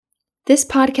This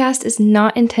podcast is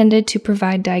not intended to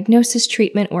provide diagnosis,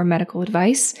 treatment, or medical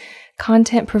advice.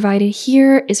 Content provided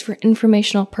here is for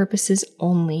informational purposes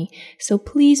only, so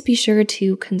please be sure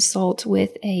to consult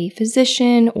with a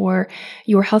physician or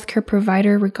your healthcare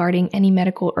provider regarding any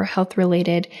medical or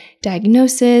health-related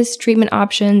diagnosis, treatment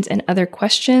options, and other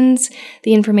questions.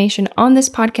 The information on this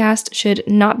podcast should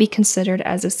not be considered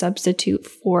as a substitute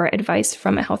for advice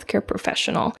from a healthcare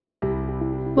professional.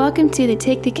 Welcome to the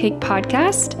Take the Cake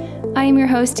podcast. I am your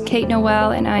host, Kate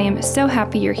Noel, and I am so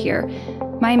happy you're here.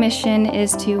 My mission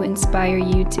is to inspire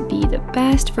you to be the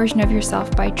best version of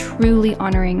yourself by truly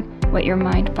honoring what your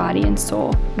mind, body, and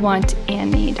soul want and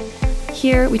need.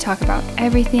 Here, we talk about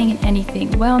everything and anything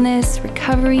wellness,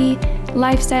 recovery,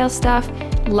 lifestyle stuff,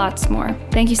 lots more.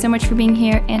 Thank you so much for being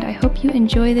here, and I hope you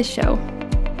enjoy the show.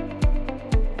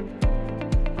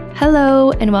 Hello,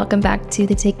 and welcome back to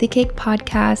the Take the Cake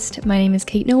podcast. My name is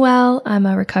Kate Noel. I'm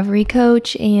a recovery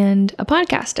coach and a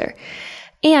podcaster.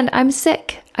 And I'm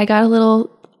sick. I got a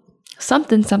little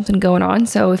something going on.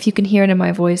 So if you can hear it in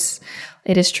my voice,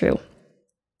 it is true.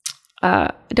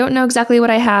 I don't know exactly what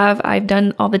I have. I've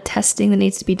done all the testing that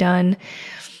needs to be done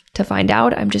to find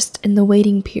out. I'm just in the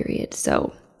waiting period.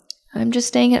 So I'm just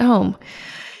staying at home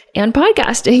and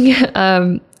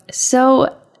podcasting.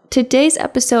 So today's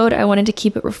episode, I wanted to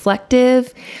keep it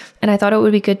reflective. And I thought it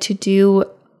would be good to do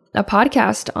a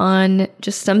podcast on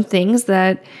just some things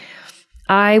that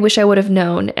I wish I would have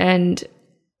known. And,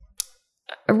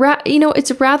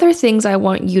 it's rather things I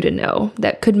want you to know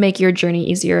that could make your journey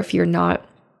easier if you're not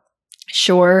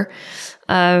sure,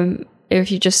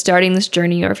 if you're just starting this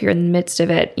journey or if you're in the midst of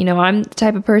it. I'm the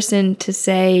type of person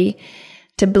to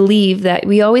believe that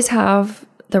we always have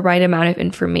the right amount of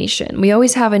information. We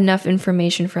always have enough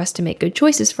information for us to make good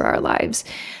choices for our lives.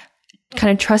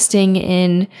 Kind of trusting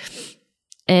in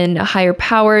a higher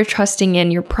power, trusting in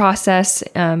your process,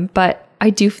 but I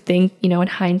do think, in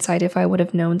hindsight, if I would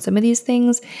have known some of these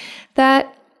things,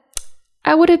 that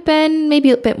I would have been maybe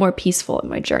a bit more peaceful in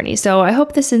my journey. So I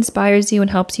hope this inspires you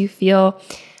and helps you feel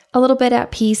a little bit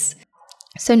at peace.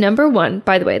 So number one,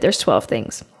 by the way, there's 12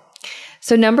 things.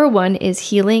 So number one is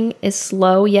healing is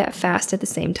slow yet fast at the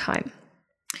same time.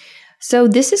 So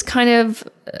this is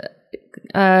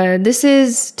this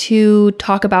is to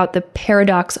talk about the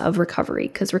paradox of recovery,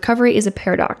 because recovery is a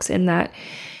paradox in that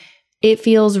it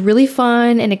feels really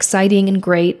fun and exciting and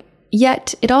great,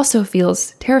 yet it also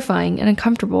feels terrifying and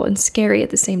uncomfortable and scary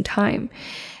at the same time.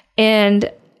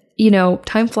 And,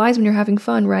 time flies when you're having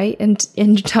fun, right?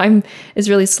 And time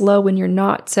is really slow when you're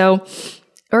not. So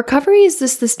recovery is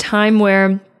this time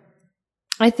where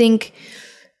I think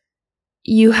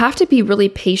you have to be really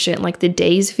patient. Like the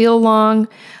days feel long,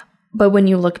 but when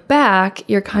you look back,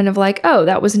 you're kind of like, oh,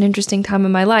 that was an interesting time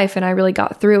in my life and I really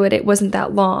got through it. It wasn't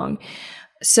that long.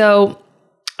 So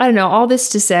I don't know, all this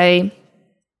to say,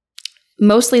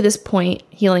 mostly this point,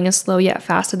 healing is slow yet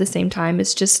fast at the same time,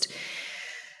 is just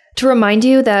to remind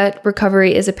you that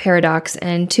recovery is a paradox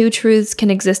and two truths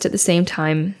can exist at the same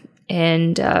time.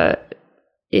 And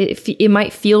it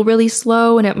might feel really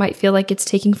slow and it might feel like it's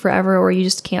taking forever or you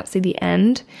just can't see the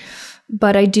end.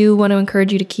 But I do want to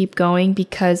encourage you to keep going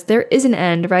because there is an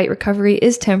end, right? Recovery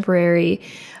is temporary.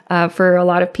 For a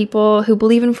lot of people who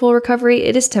believe in full recovery,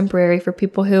 it is temporary. For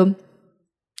people who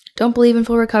don't believe in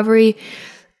full recovery,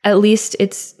 at least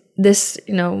it's this,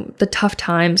 the tough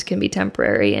times can be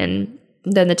temporary. And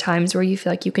then the times where you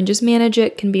feel like you can just manage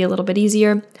it can be a little bit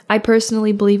easier. I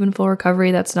personally believe in full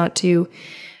recovery. That's not to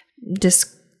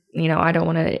I don't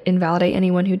want to invalidate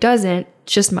anyone who doesn't.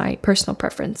 It's just my personal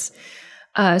preference.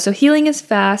 So healing is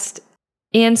fast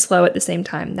and slow at the same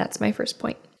time. That's my first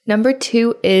point. Number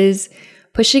two is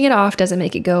pushing it off doesn't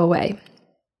make it go away.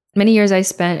 Many years I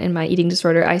spent in my eating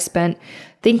disorder, I spent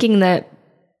thinking that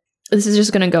this is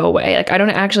just going to go away. Like I don't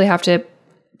actually have to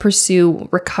pursue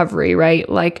recovery, right?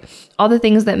 Like all the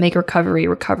things that make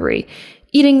recovery,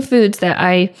 eating foods that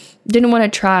I didn't want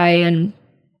to try. And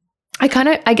I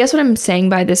guess what I'm saying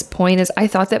by this point is I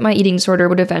thought that my eating disorder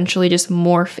would eventually just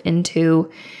morph into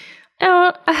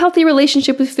a healthy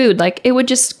relationship with food. Like it would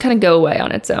just kind of go away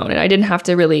on its own. And I didn't have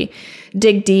to really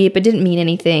dig deep. It didn't mean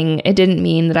anything. It didn't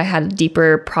mean that I had a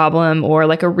deeper problem or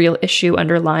like a real issue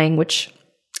underlying, which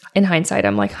in hindsight,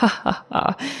 I'm like,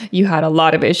 you had a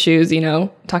lot of issues,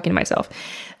 talking to myself.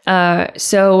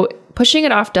 So pushing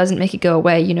it off doesn't make it go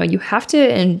away. You have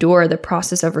to endure the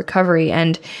process of recovery.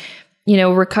 And,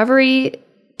 recovery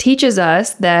teaches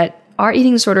us that our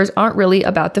eating disorders aren't really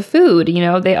about the food.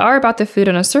 They are about the food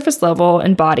on a surface level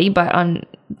and body, but on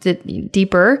the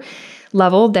deeper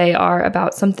level, they are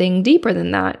about something deeper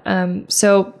than that.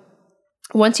 So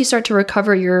once you start to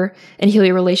recover and heal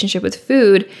your relationship with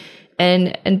food,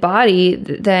 and body,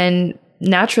 then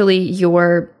naturally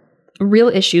your real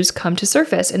issues come to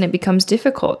surface and it becomes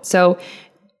difficult. So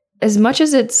as much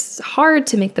as it's hard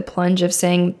to make the plunge of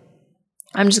saying,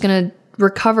 I'm just going to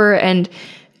recover and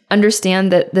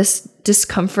understand that this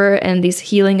discomfort and these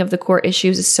healing of the core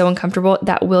issues is so uncomfortable,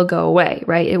 that will go away,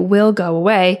 right? It will go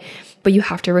away, but you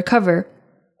have to recover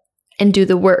and do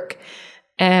the work.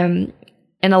 And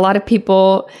a lot of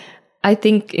people, I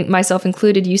think myself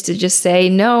included, used to just say,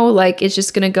 no, like it's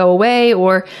just going to go away,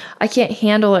 or I can't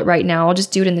handle it right now, I'll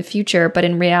just do it in the future. But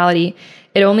in reality,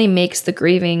 it only makes the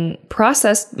grieving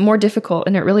process more difficult,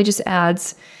 and it really just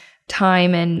adds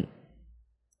time and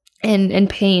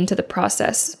pain to the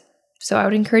process. So I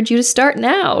would encourage you to start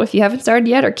now if you haven't started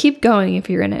yet, or keep going if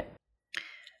you're in it.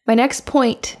 My next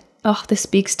point, this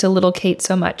speaks to little Kate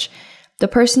so much. The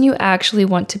person you actually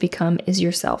want to become is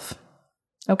yourself.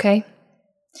 Okay?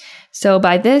 So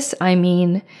by this, I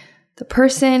mean the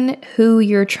person who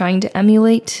you're trying to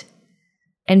emulate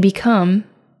and become,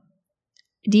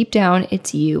 deep down,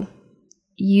 it's you.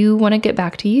 You want to get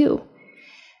back to you.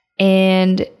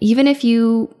 And even if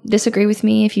you disagree with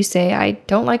me, if you say, I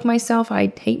don't like myself,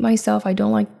 I hate myself, I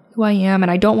don't like who I am,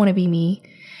 and I don't want to be me,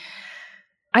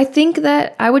 I think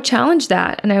that I would challenge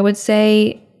that. And I would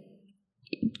say,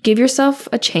 give yourself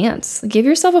a chance. Give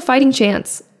yourself a fighting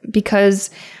chance. Because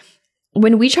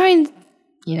when we try and,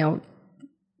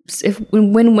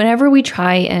 whenever we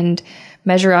try and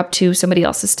measure up to somebody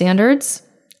else's standards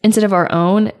instead of our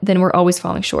own, then we're always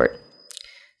falling short.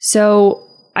 So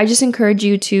I just encourage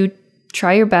you to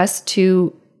try your best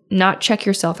to not check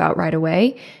yourself out right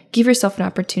away. Give yourself an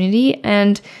opportunity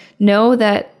and know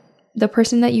that the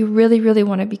person that you really, really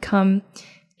want to become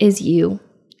is you.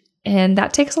 And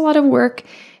that takes a lot of work.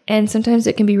 And sometimes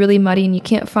it can be really muddy and you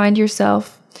can't find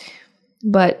yourself.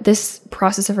 But this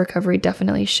process of recovery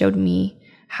definitely showed me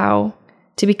how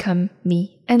to become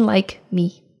me and like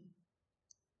me.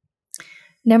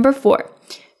 Number 4,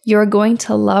 you're going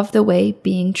to love the way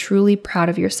being truly proud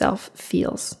of yourself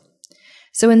feels.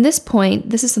 So in this point,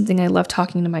 this is something I love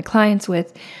talking to my clients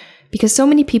with, because so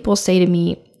many people say to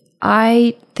me,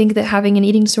 I think that having an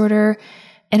eating disorder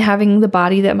and having the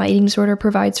body that my eating disorder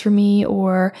provides for me,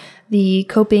 or the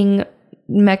coping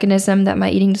mechanism that my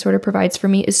eating disorder provides for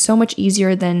me, is so much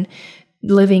easier than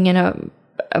living in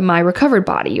my recovered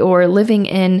body, or living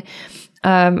in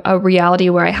a reality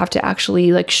where I have to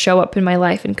actually show up in my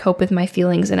life and cope with my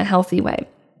feelings in a healthy way.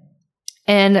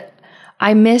 And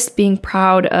I miss being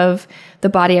proud of the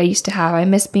body I used to have. I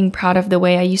miss being proud of the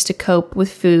way I used to cope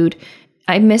with food.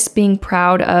 I miss being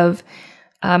proud of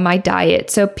my diet.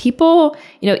 So people,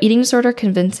 eating disorder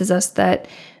convinces us that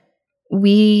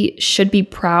we should be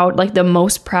proud, the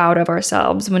most proud of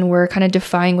ourselves, when we're kind of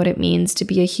defying what it means to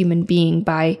be a human being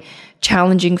by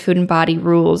challenging food and body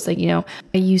rules. I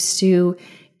used to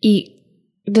eat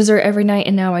dessert every night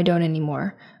and now I don't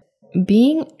anymore.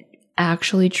 Being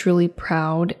actually truly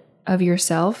proud of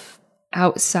yourself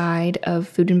outside of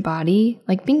food and body,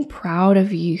 being proud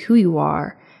of you, who you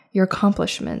are, your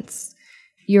accomplishments,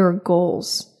 your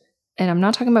goals. And I'm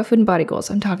not talking about food and body goals.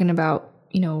 I'm talking about,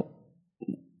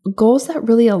 goals that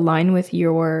really align with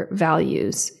your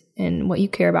values and what you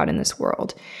care about in this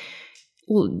world.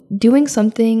 Doing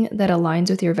something that aligns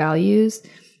with your values,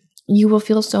 you will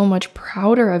feel so much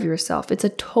prouder of yourself. It's a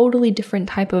totally different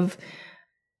type of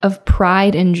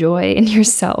pride and joy in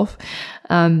yourself.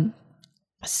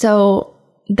 So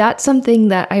that's something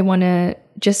that I want to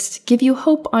just give you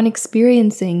hope on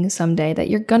experiencing someday, that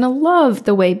you're going to love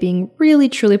the way being really,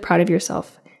 truly proud of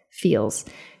yourself feels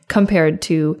compared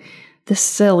to the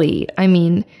silly.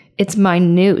 It's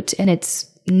minute and it's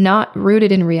not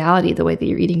rooted in reality the way that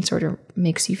your eating disorder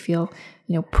makes you feel,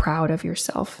 proud of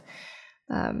yourself,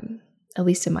 at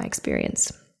least in my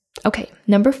experience. Okay,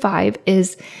 number 5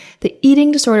 is the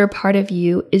eating disorder part of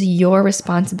you is your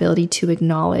responsibility to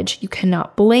acknowledge. You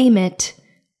cannot blame it,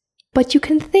 but you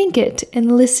can thank it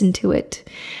and listen to it.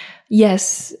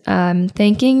 Yes,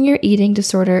 thanking your eating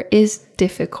disorder is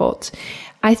difficult.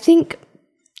 I think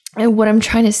what I'm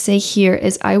trying to say here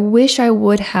is I wish I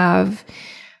would have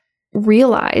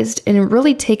realized and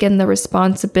really taken the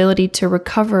responsibility to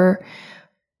recover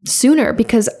sooner,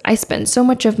 because I spent so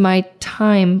much of my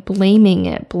time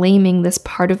blaming this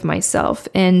part of myself.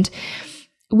 And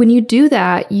when you do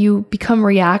that, you become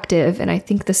reactive. And I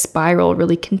think the spiral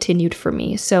really continued for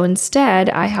me. So instead,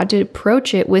 I had to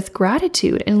approach it with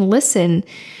gratitude and listen.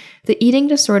 The eating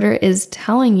disorder is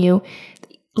telling you,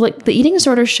 the eating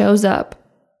disorder shows up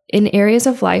in areas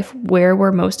of life where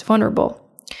we're most vulnerable.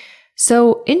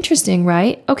 So interesting,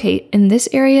 right? Okay, in this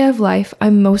area of life,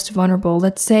 I'm most vulnerable.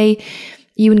 Let's say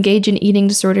you engage in eating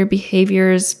disorder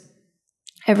behaviors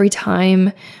every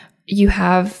time you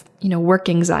have, work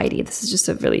anxiety. This is just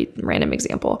a really random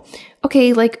example.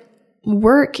 Okay, like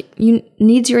work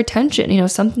needs your attention.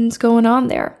 Something's going on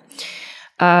there.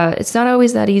 It's not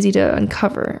always that easy to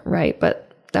uncover, right?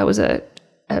 But that was a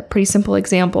pretty simple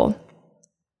example.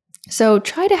 So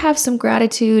try to have some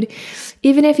gratitude.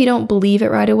 Even if you don't believe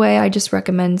it right away, I just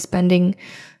recommend spending,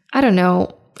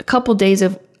 a couple days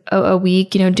of a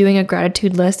week, doing a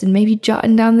gratitude list and maybe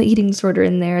jotting down the eating disorder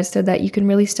in there so that you can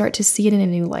really start to see it in a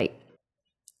new light.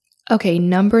 Okay,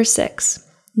 number 6,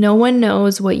 no one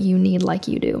knows what you need like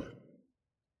you do.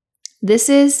 This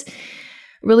is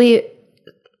really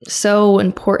so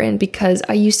important because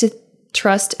I used to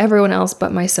trust everyone else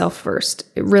but myself first.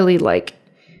 It really was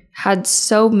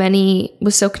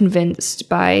so convinced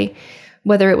by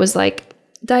whether it was like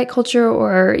diet culture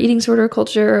or eating disorder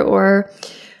culture or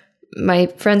my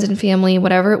friends and family,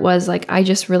 whatever it was, I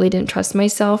just really didn't trust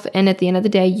myself. And at the end of the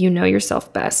day, you know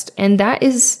yourself best. And that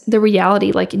is the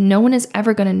reality. No one is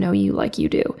ever going to know you like you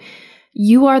do.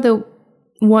 You are the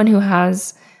one who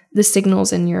has the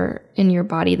signals in your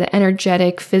body, the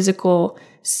energetic, physical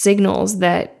signals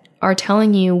that are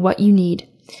telling you what you need.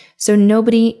 So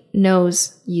nobody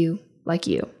knows you like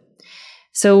you.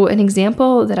 So an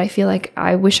example that I feel like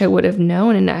I wish I would have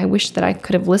known and I wish that I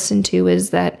could have listened to is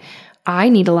that I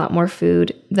need a lot more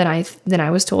food than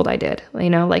I was told I did.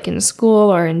 Like in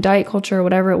school or in diet culture or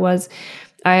whatever it was,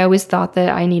 I always thought that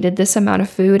I needed this amount of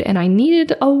food and I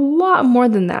needed a lot more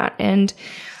than that. And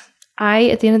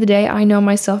at the end of the day, I know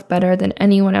myself better than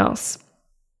anyone else.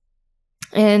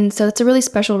 And so it's a really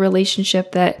special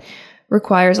relationship that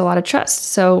requires a lot of trust.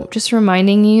 So just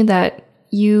reminding you that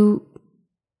you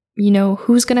know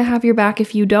who's going to have your back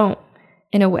if you don't,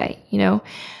 in a way.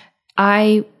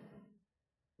 I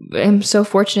am so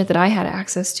fortunate that I had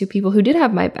access to people who did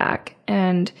have my back.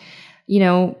 And,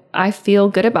 I feel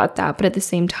good about that. But at the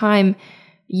same time,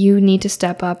 you need to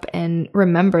step up and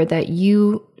remember that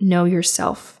you know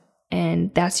yourself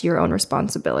and that's your own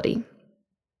responsibility.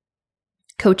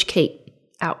 Coach Kate,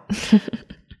 out.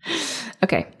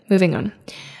 Okay, moving on.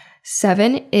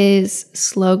 7 is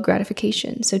slow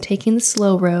gratification. So taking the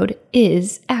slow road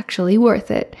is actually worth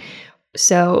it.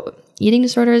 So eating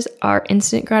disorders are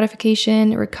instant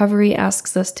gratification. Recovery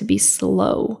asks us to be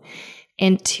slow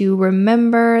and to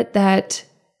remember that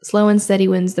slow and steady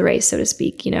wins the race, so to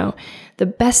speak. The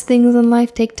best things in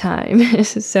life take time.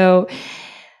 So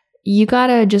you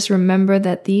gotta just remember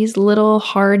that these little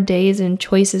hard days and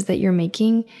choices that you're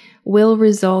making will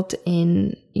result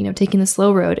in, taking the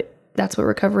slow road. That's what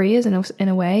recovery is in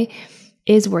a way,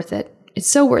 is worth it. It's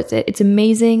so worth it. It's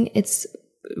amazing. It's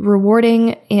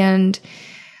rewarding. And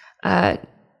the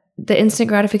instant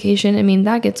gratification,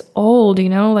 that gets old,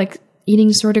 eating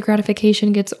disorder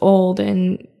gratification gets old.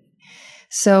 And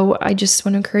so I just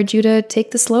want to encourage you to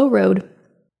take the slow road.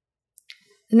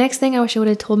 The next thing I wish I would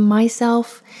have told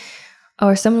myself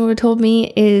or someone would have told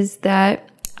me is that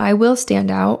I will stand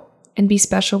out and be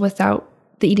special without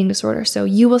the eating disorder. So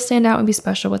you will stand out and be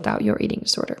special without your eating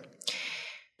disorder.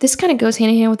 This kind of goes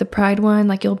hand in hand with the pride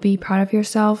one, you'll be proud of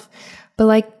yourself,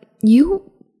 but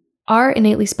you are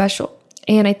innately special.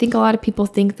 And I think a lot of people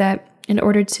think that in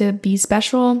order to be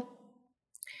special,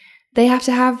 they have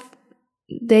to have,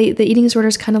 the eating disorder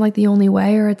is kind of like the only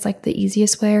way, or it's the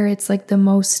easiest way, or it's the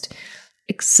most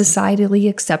societally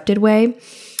accepted way.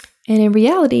 And in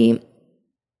reality,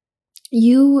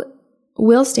 you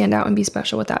will stand out and be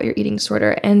special without your eating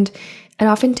disorder. And it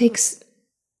often takes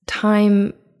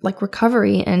time,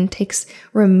 recovery, and takes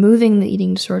removing the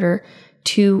eating disorder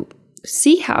to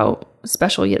see how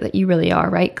special that you really are,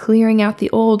 right? Clearing out the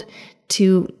old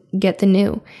to get the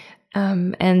new.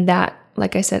 And that,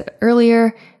 like I said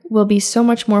earlier, will be so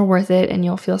much more worth it, and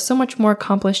you'll feel so much more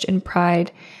accomplished in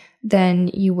pride than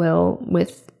you will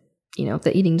with,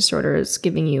 the eating disorders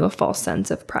giving you a false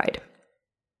sense of pride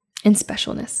and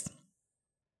specialness.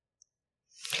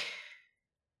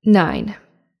 9.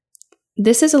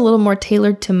 This is a little more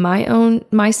tailored to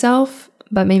myself,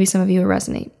 but maybe some of you will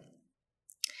resonate.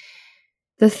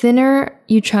 The thinner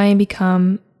you try and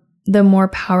become, the more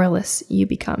powerless you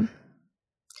become.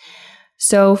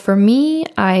 So for me,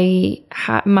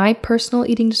 my personal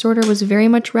eating disorder was very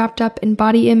much wrapped up in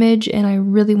body image, and I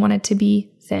really wanted to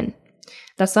be thin.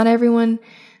 That's not everyone.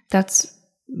 That's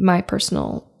my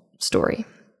personal story.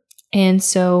 And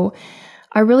so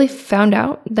I really found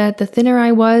out that the thinner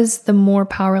I was, the more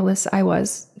powerless I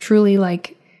was. Truly,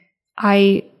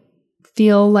 I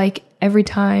feel like every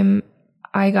time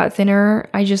I got thinner,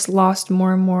 I just lost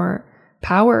more and more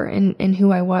power in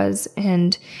who I was.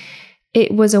 And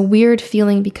it was a weird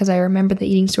feeling because I remember the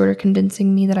eating disorder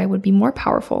convincing me that I would be more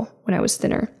powerful when I was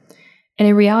thinner. And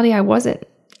in reality, I wasn't.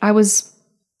 I was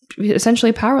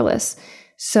essentially powerless.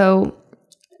 So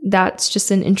that's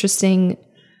just an interesting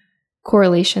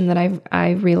correlation that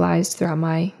I realized throughout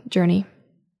my journey.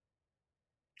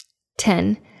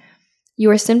 10.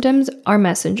 Your symptoms are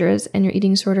messengers, and your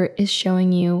eating disorder is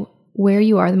showing you where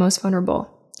you are the most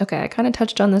vulnerable. Okay, I kind of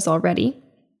touched on this already.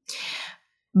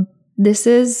 This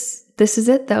is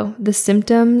it though. The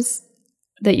symptoms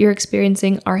that you're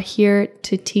experiencing are here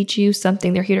to teach you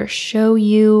something. They're here to show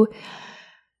you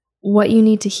what you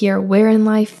need to hear. Where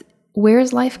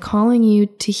is life calling you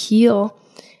to heal?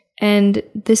 And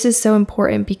this is so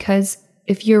important because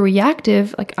if you're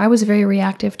reactive, like I was very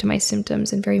reactive to my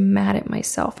symptoms and very mad at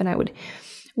myself, and I would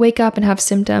wake up and have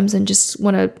symptoms and just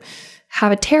want to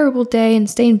have a terrible day and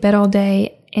stay in bed all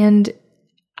day. And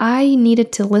I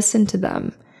needed to listen to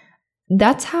them.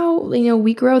 That's how,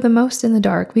 we grow the most in the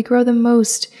dark. We grow the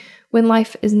most when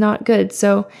life is not good.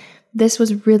 So this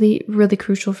was really, really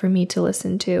crucial for me to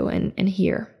listen to and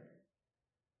hear.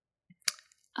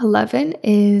 11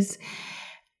 is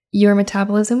your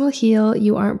metabolism will heal.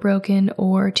 You aren't broken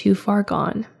or too far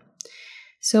gone.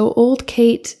 So old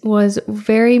Kate was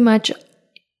very much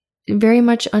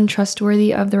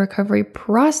untrustworthy of the recovery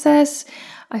process.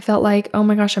 I felt like, oh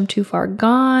my gosh, I'm too far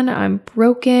gone. I'm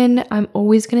broken. I'm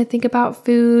always going to think about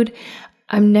food.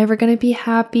 I'm never going to be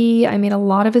happy. I made a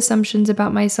lot of assumptions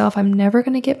about myself. I'm never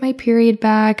going to get my period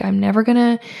back. I'm never going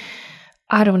to,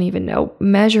 I don't even know,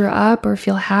 measure up or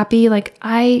feel happy. Like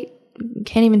I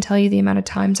can't even tell you the amount of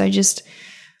times I just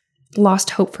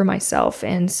lost hope for myself.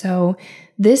 And so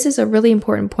this is a really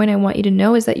important point I want you to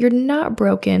know is that you're not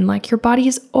broken. Like your body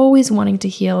is always wanting to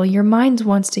heal. Your mind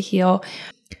wants to heal.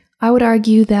 I would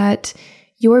argue that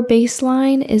your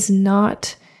baseline is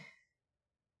not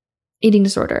eating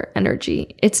disorder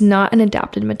energy. It's not an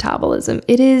adapted metabolism.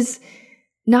 It is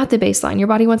not the baseline. Your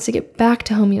body wants to get back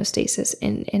to homeostasis.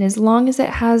 And as long as it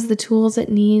has the tools it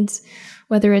needs,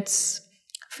 whether it's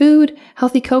food,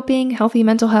 healthy coping, healthy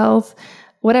mental health,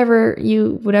 whatever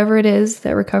it is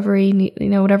that recovery,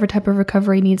 whatever type of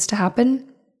recovery needs to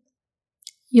happen,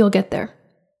 you'll get there.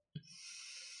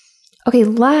 Okay,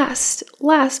 last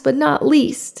but not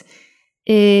least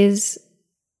is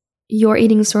your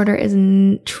eating disorder is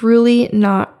truly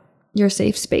not your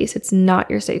safe space. It's not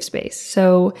your safe space.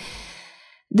 So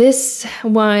this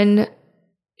one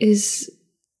it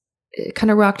kind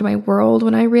of rocked my world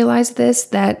when I realized this,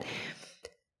 that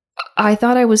I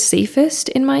thought I was safest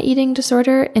in my eating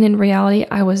disorder, and in reality,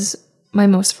 I was my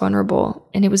most vulnerable,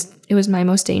 and it was my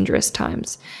most dangerous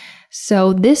times.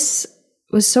 So this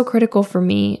was so critical for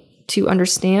me to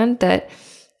understand that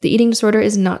the eating disorder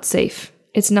is not safe.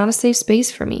 It's not a safe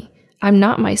space for me. I'm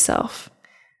not myself.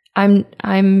 I'm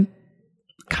kind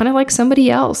of like somebody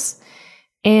else.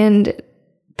 And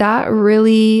that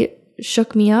really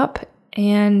shook me up.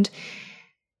 And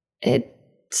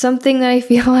something that I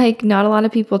feel like not a lot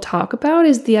of people talk about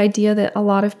is the idea that a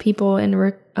lot of people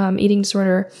in eating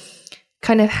disorder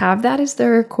kind of have that as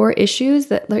their core issues,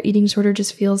 that their eating disorder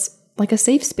just feels like a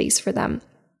safe space for them.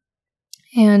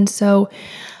 And so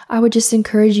I would just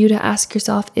encourage you to ask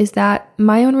yourself, is that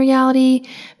my own reality?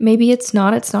 Maybe it's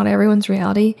not everyone's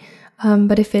reality.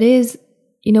 But if it is,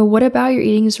 what about your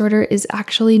eating disorder is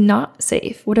actually not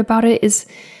safe? What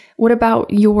about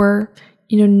your,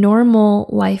 normal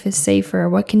life is safer?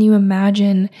 What can you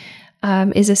imagine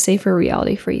is a safer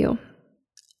reality for you?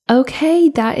 Okay,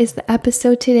 that is the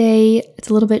episode today. It's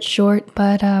a little bit short,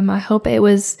 but I hope it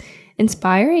was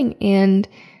inspiring and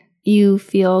you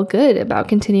feel good about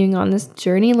continuing on this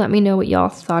journey. Let me know what y'all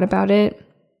thought about it.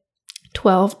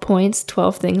 12 points,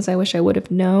 12 things I wish I would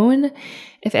have known,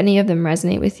 if any of them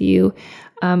resonate with you.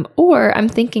 Or I'm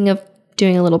thinking of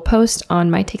doing a little post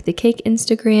on my Take the Cake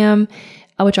Instagram,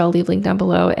 which I'll leave linked down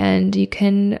below. And you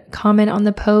can comment on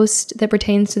the post that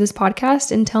pertains to this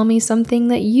podcast and tell me something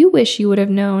that you wish you would have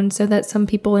known, so that some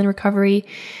people in recovery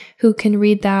who can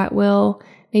read that will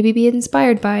maybe be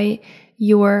inspired by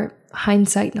your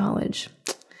hindsight knowledge.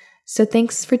 So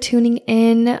thanks for tuning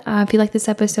in. If you like this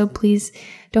episode, please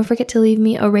don't forget to leave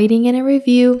me a rating and a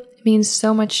review. It means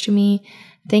so much to me.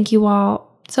 Thank you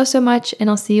all so much, and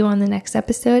I'll see you on the next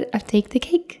episode of Take the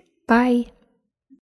Cake. Bye.